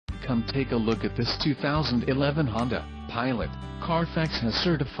Come take a look at this 2011 Honda Pilot. Carfax has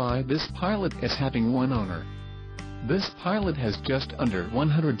certified this Pilot as having one owner. This Pilot has just under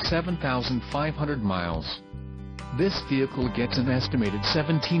 107,500 miles. This vehicle gets an estimated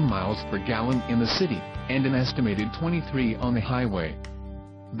 17 miles per gallon in the city, and an estimated 23 on the highway.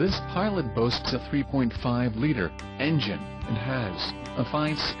 This Pilot boasts a 3.5-liter engine, and has a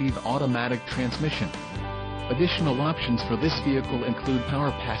 5-speed automatic transmission. Additional options for this vehicle include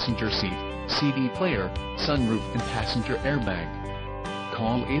power passenger seat, CD player, sunroof and passenger airbag.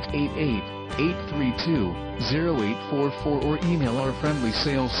 Call 888-832-0844 or email our friendly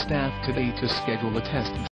sales staff today to schedule a test